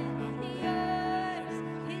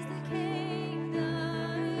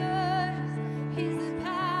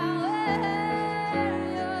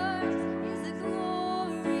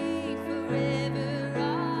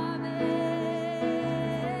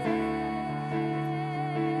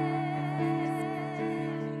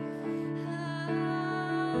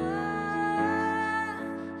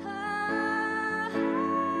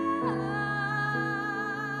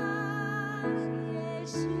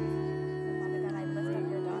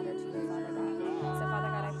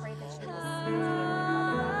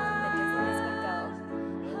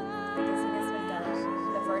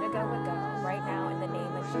in the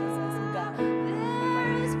name of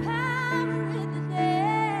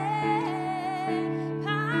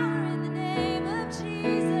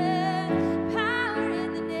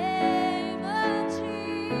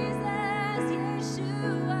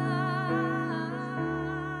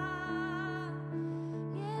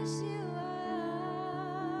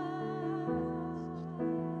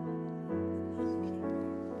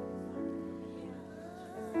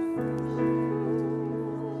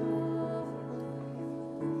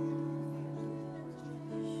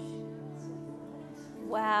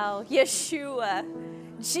Wow, Yeshua,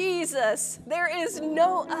 Jesus, there is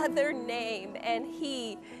no other name, and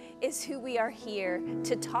he is who we are here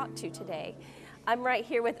to talk to today. I'm right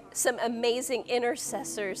here with some amazing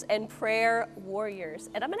intercessors and prayer warriors,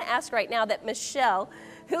 and I'm going to ask right now that Michelle,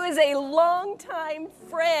 who is a longtime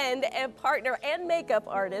friend and partner and makeup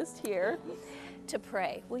artist here, to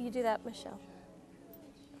pray. Will you do that, Michelle?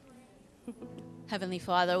 Heavenly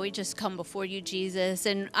Father, we just come before you, Jesus,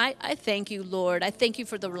 and I thank you, Lord. I thank you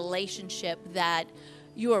for the relationship that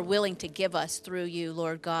you are willing to give us through you,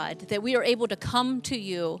 Lord God, that we are able to come to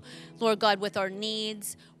you, Lord God, with our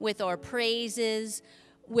needs, with our praises,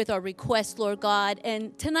 with our requests, Lord God.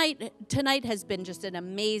 And tonight has been just an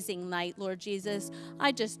amazing night, Lord Jesus.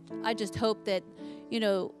 I just hope that, you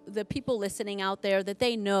know, the people listening out there, that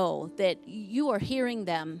they know that you are hearing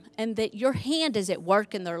them and that your hand is at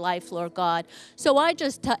work in their life, Lord God. So I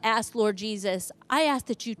just ask, Lord Jesus, I ask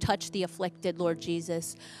that you touch the afflicted, Lord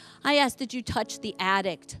Jesus. I ask that you touch the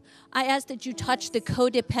addict. I ask that you touch the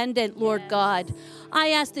codependent, Lord God. I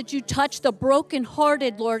ask that you touch the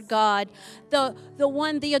brokenhearted, Lord God. The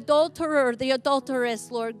adulterer, the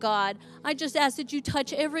adulteress, Lord God. I just ask that you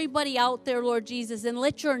touch everybody out there, Lord Jesus, and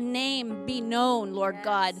let your name be known, Lord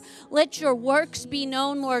God. Let your works be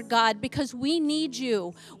known, Lord God, because we need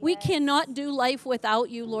you. We cannot do life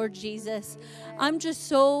without you, Lord Jesus. I'm just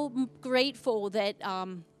so grateful that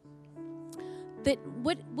that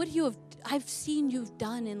what you have, I've seen you've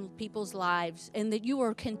done in people's lives, and that you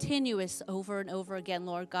are continuous over and over again,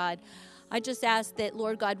 Lord God. I just ask that,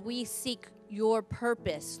 Lord God, we seek your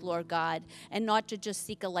purpose, Lord God, and not to just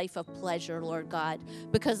seek a life of pleasure, Lord God,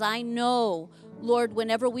 because I know, Lord,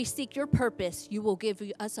 whenever we seek your purpose, you will give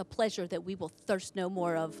us a pleasure that we will thirst no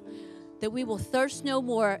more of, that we will thirst no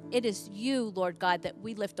more. It is you, Lord God, that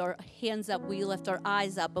we lift our hands up, we lift our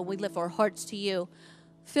eyes up, and we lift our hearts to you.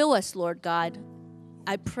 Fill us, Lord God.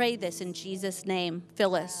 I pray this in Jesus' name.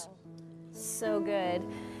 Fill us. So good.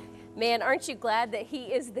 Man, aren't you glad that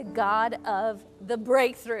he is the God of the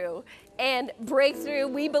breakthrough? And breakthrough,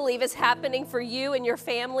 we believe, is happening for you and your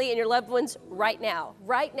family and your loved ones right now.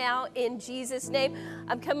 Right now, in Jesus' name.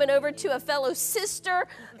 I'm coming over to a fellow sister,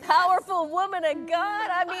 powerful woman of God.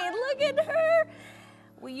 I mean, look at her.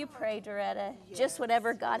 Will you pray, Doretta? Just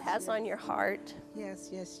whatever God has on your heart. Yes,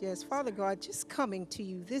 yes, yes. Father God, just coming to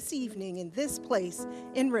you this evening in this place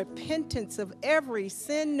in repentance of every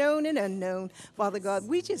sin known and unknown. Father God,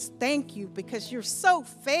 we just thank you because you're so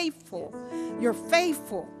faithful. You're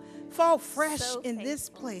faithful. Fall fresh in this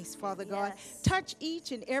place, Father God. Touch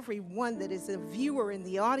each and every one that is a viewer in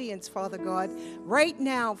the audience, Father God. Right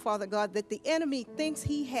now, Father God, that the enemy thinks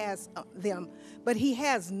he has them, but he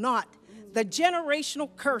has not. The generational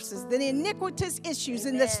curses, the iniquitous issues,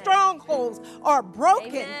 and the strongholds are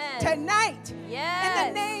broken tonight. In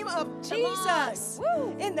the name of Jesus.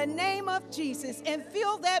 In the name of Jesus. And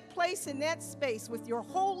fill that place and that space with your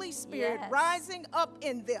Holy Spirit rising up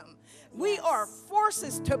in them. We are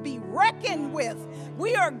forces to be reckoned with.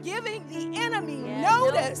 We are giving the enemy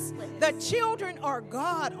notice. The children of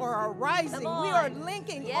God are arising. We are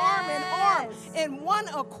linking arm in arm in one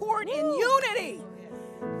accord in unity.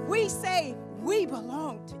 We say we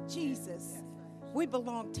belong to Jesus. We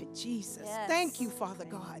belong to Jesus. Thank you, Father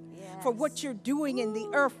God, for what you're doing in the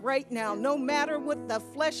earth right now. No matter what the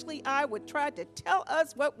fleshly eye would try to tell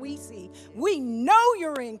us what we see, we know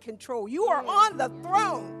you're in control. You are on the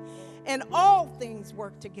throne, and all things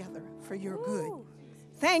work together for your good.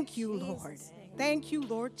 Thank you, Lord. Thank you,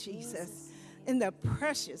 Lord Jesus. In the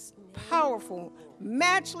precious, powerful,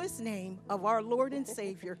 matchless name of our Lord and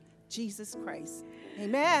Savior, Jesus Christ.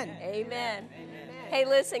 Amen. Amen. Hey,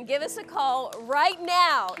 listen, give us a call right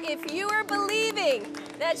now if you are believing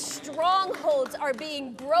that strongholds are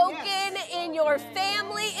being broken in your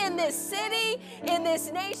family, in this city, in this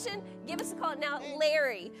nation. Give us a call now.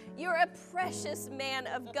 Larry, you're a precious man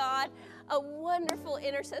of God, a wonderful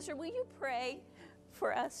intercessor. Will you pray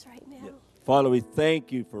for us right now? Father, we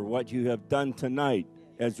thank you for what you have done tonight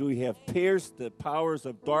as we have pierced the powers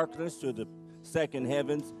of darkness to the second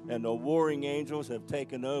heavens, and the warring angels have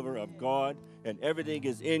taken over of God, and everything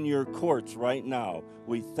is in your courts right now.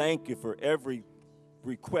 We thank you for every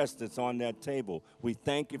request that's on that table. We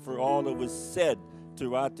thank you for all that was said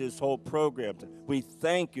throughout this whole program. We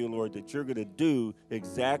thank you, Lord, that you're going to do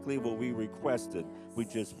exactly what we requested. We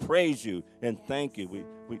just praise you and thank you.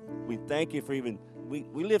 We thank you for even, we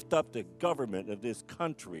lift up the government of this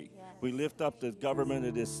country. We lift up the government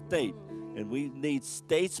of this state. And we need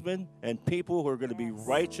statesmen and people who are going to be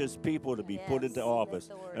righteous people to be put into office.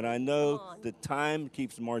 And I know the time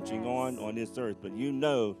keeps marching on this earth, but you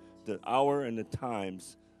know the hour and the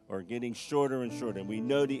times are getting shorter and shorter. And we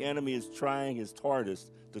know the enemy is trying his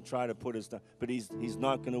hardest to try to put us down, but he's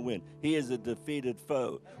not going to win. He is a defeated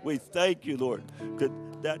foe. We thank you, Lord,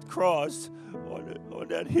 that cross on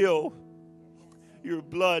that hill, your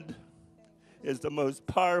blood is the most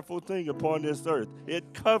powerful thing upon this earth.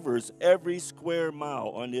 It covers every square mile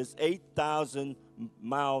on this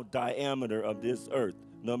 8,000-mile diameter of this earth.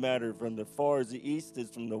 No matter from the far as the east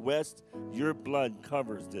is from the west, your blood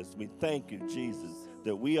covers this. We thank you, Jesus,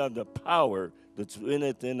 that we have the power that's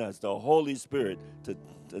in us, the Holy Spirit,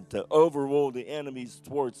 to overrule the enemy's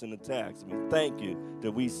thwarts and attacks. We thank you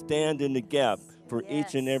that we stand in the gap for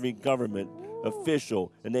each and every government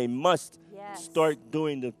official, and they must start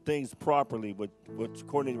doing the things properly.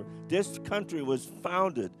 According to this country was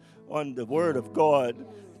founded on the Word of God,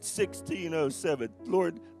 1607.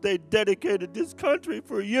 Lord, they dedicated this country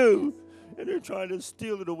for you, and they're trying to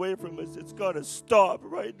steal it away from us. It's got to stop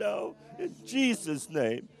right now in Jesus'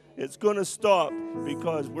 name. It's going to stop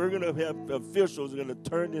because we're going to have officials who are going to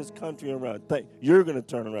turn this country around. You're going to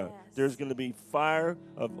turn around. There's going to be fire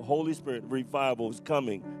of Holy Spirit revival is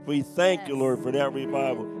coming. We thank you, Lord, for that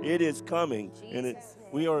revival. It is coming, and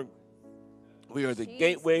we are the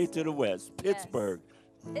gateway to the west, Pittsburgh.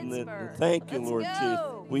 Thank you, Lord Jesus.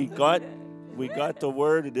 We got the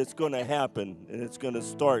word, and it's going to happen, and it's going to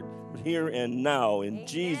start here and now in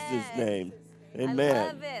Jesus' name. Amen. I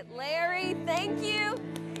love it. Larry, thank you.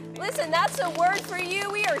 Listen, that's a word for you.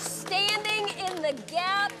 We are standing in the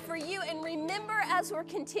gap for you. And remember, as we're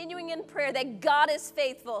continuing in prayer, that God is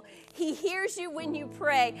faithful. He hears you when you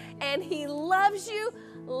pray, and He loves you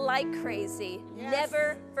like crazy. Yes.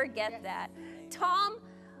 Never forget that. Tom,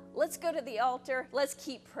 let's go to the altar. Let's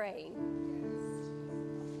keep praying.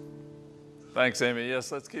 Thanks, Amy.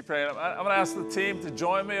 Yes, let's keep praying. I'm going to ask the team to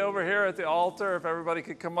join me over here at the altar, if everybody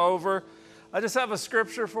could come over. I just have a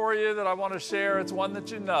scripture for you that I want to share. It's one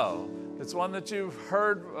that you know. It's one that you've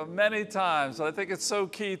heard many times, but I think it's so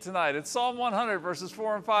key tonight. It's Psalm 100, verses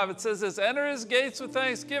 4 and 5. It says this: enter His gates with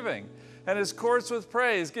thanksgiving and His courts with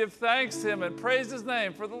praise. Give thanks to Him and praise His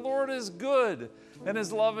name, for the Lord is good and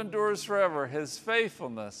His love endures forever. His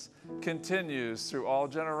faithfulness continues through all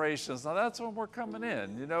generations. Now that's when we're coming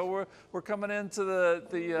in. You know, we're coming into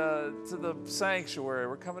the sanctuary.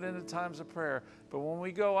 We're coming into times of prayer. But when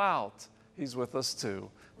we go out, He's with us too.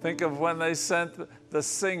 Think of when they sent the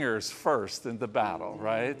singers first into battle,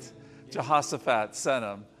 right? Jehoshaphat sent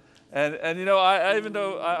them. And you know, I even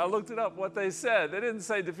though I looked it up, what they said, they didn't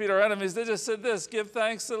say defeat our enemies. They just said this: give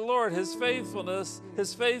thanks to the Lord. His faithfulness,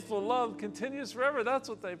 His faithful love continues forever. That's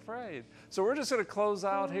what they prayed. So we're just going to close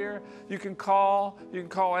out here. You can call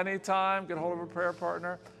anytime, get hold of a prayer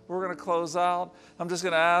partner. We're going to close out. I'm just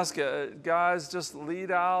going to ask, guys, just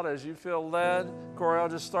lead out as you feel led. Corey, I'll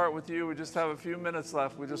just start with you. We just have a few minutes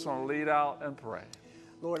left. We just want to lead out and pray.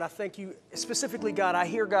 Lord, I thank you. Specifically, God, I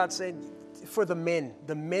hear God saying for the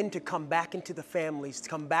men to come back into the families, to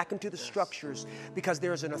come back into the structures, because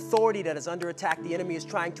there's an authority that is under attack. The enemy is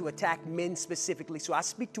trying to attack men specifically. So I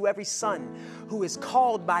speak to every son who is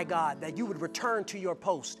called by God, that you would return to your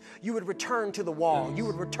post. You would return to the wall. You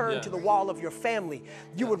would return to the wall of your family.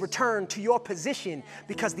 You would return to your position,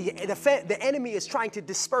 because the enemy is trying to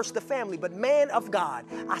disperse the family. But man of God,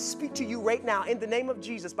 I speak to you right now in the name of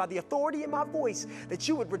Jesus, by the authority in my voice, that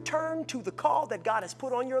you would return to the call that God has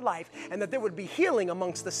put on your life, and that there would be healing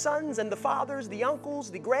amongst the sons and the fathers, the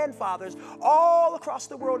uncles, the grandfathers, all across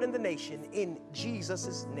the world and the nation, in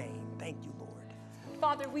Jesus' name. Thank you, Lord.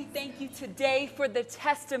 Father, we thank you today for the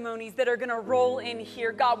testimonies that are going to roll in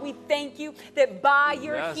here, God. We thank you that by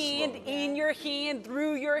your hand, Lord, in your hand,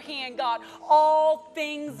 through your hand, God, all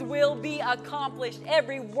things will be accomplished.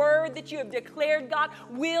 Every word that you have declared, God,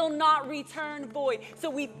 will not return void. So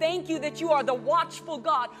we thank you that you are the watchful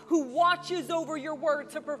God who watches over your word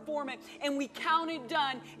to perform it. And we count it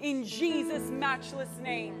done in Jesus' matchless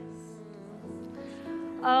name.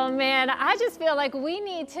 Oh man, I just feel like we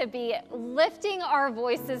need to be lifting our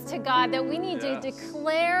voices to God, that we need to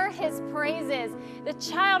declare His praises. The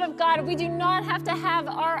child of God, we do not have to have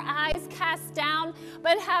our eyes cast down,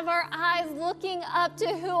 but have our eyes looking up to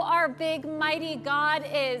who our big, mighty God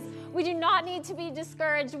is. We do not need to be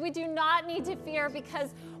discouraged. We do not need to fear,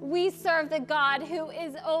 because we serve the God who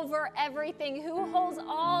is over everything, who holds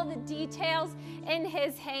all the details in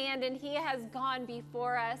His hand, and He has gone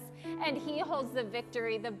before us, and He holds the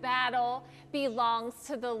victory. The battle belongs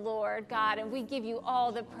to the Lord, God, and we give you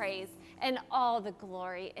all the praise and all the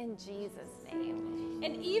glory in Jesus' name.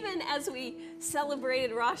 And even as we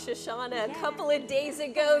celebrated Rosh Hashanah a couple of days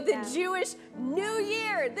ago, the Jewish New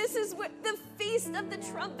Year, this is the Feast of the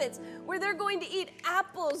Trumpets, where they're going to eat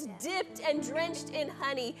apples dipped and drenched in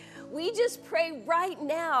honey. We just pray right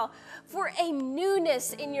now for a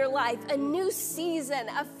newness in your life, a new season,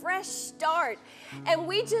 a fresh start. And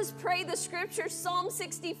we just pray the scripture, Psalm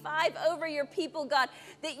 65, over your people, God,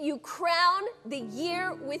 that you crown the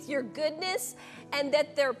year with your goodness, and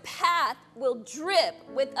that their path will drip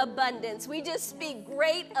with abundance. We just speak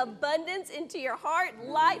great abundance into your heart,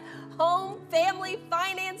 life, home, family,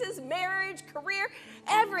 finances, marriage, career,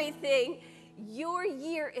 everything. Your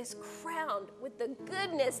year is crowned with the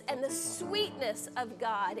goodness and the sweetness of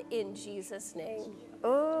God in Jesus' name.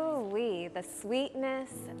 The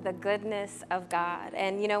sweetness, the goodness of God.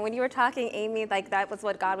 And you know, when you were talking, Amy, like that was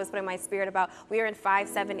what God was putting in my spirit about. We are in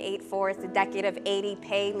 5784. It's the decade of 80.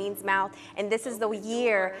 Pei means mouth. And this is the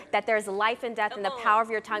year that there's life and death in the power of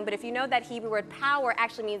your tongue. But if you know that Hebrew word power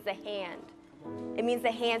actually means the hand. It means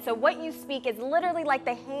the hand. So what you speak is literally like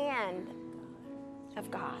the hand of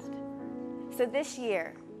God. So this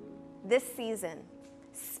year, this season,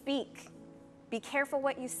 speak. Be careful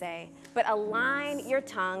what you say, but align your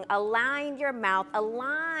tongue, align your mouth,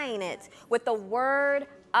 align it with the word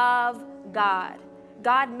of God.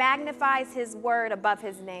 God magnifies His word above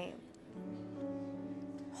His name.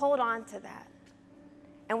 Hold on to that.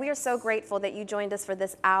 And we are so grateful that you joined us for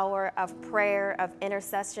this hour of prayer, of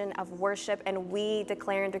intercession, of worship, and we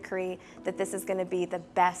declare and decree that this is going to be the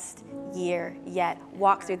best year yet.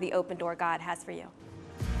 Walk through the open door God has for you.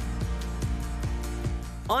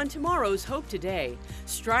 On tomorrow's Hope Today,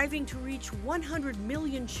 striving to reach 100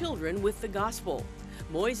 million children with the gospel.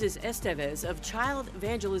 Moises Estevez of Child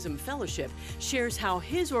Evangelism Fellowship shares how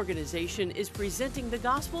his organization is presenting the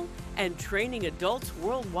gospel and training adults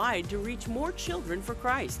worldwide to reach more children for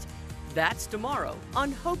Christ. That's tomorrow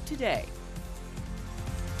on Hope Today.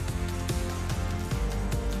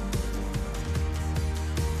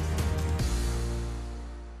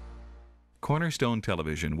 Cornerstone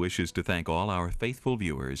Television wishes to thank all our faithful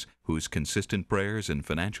viewers whose consistent prayers and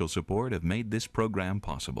financial support have made this program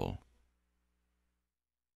possible.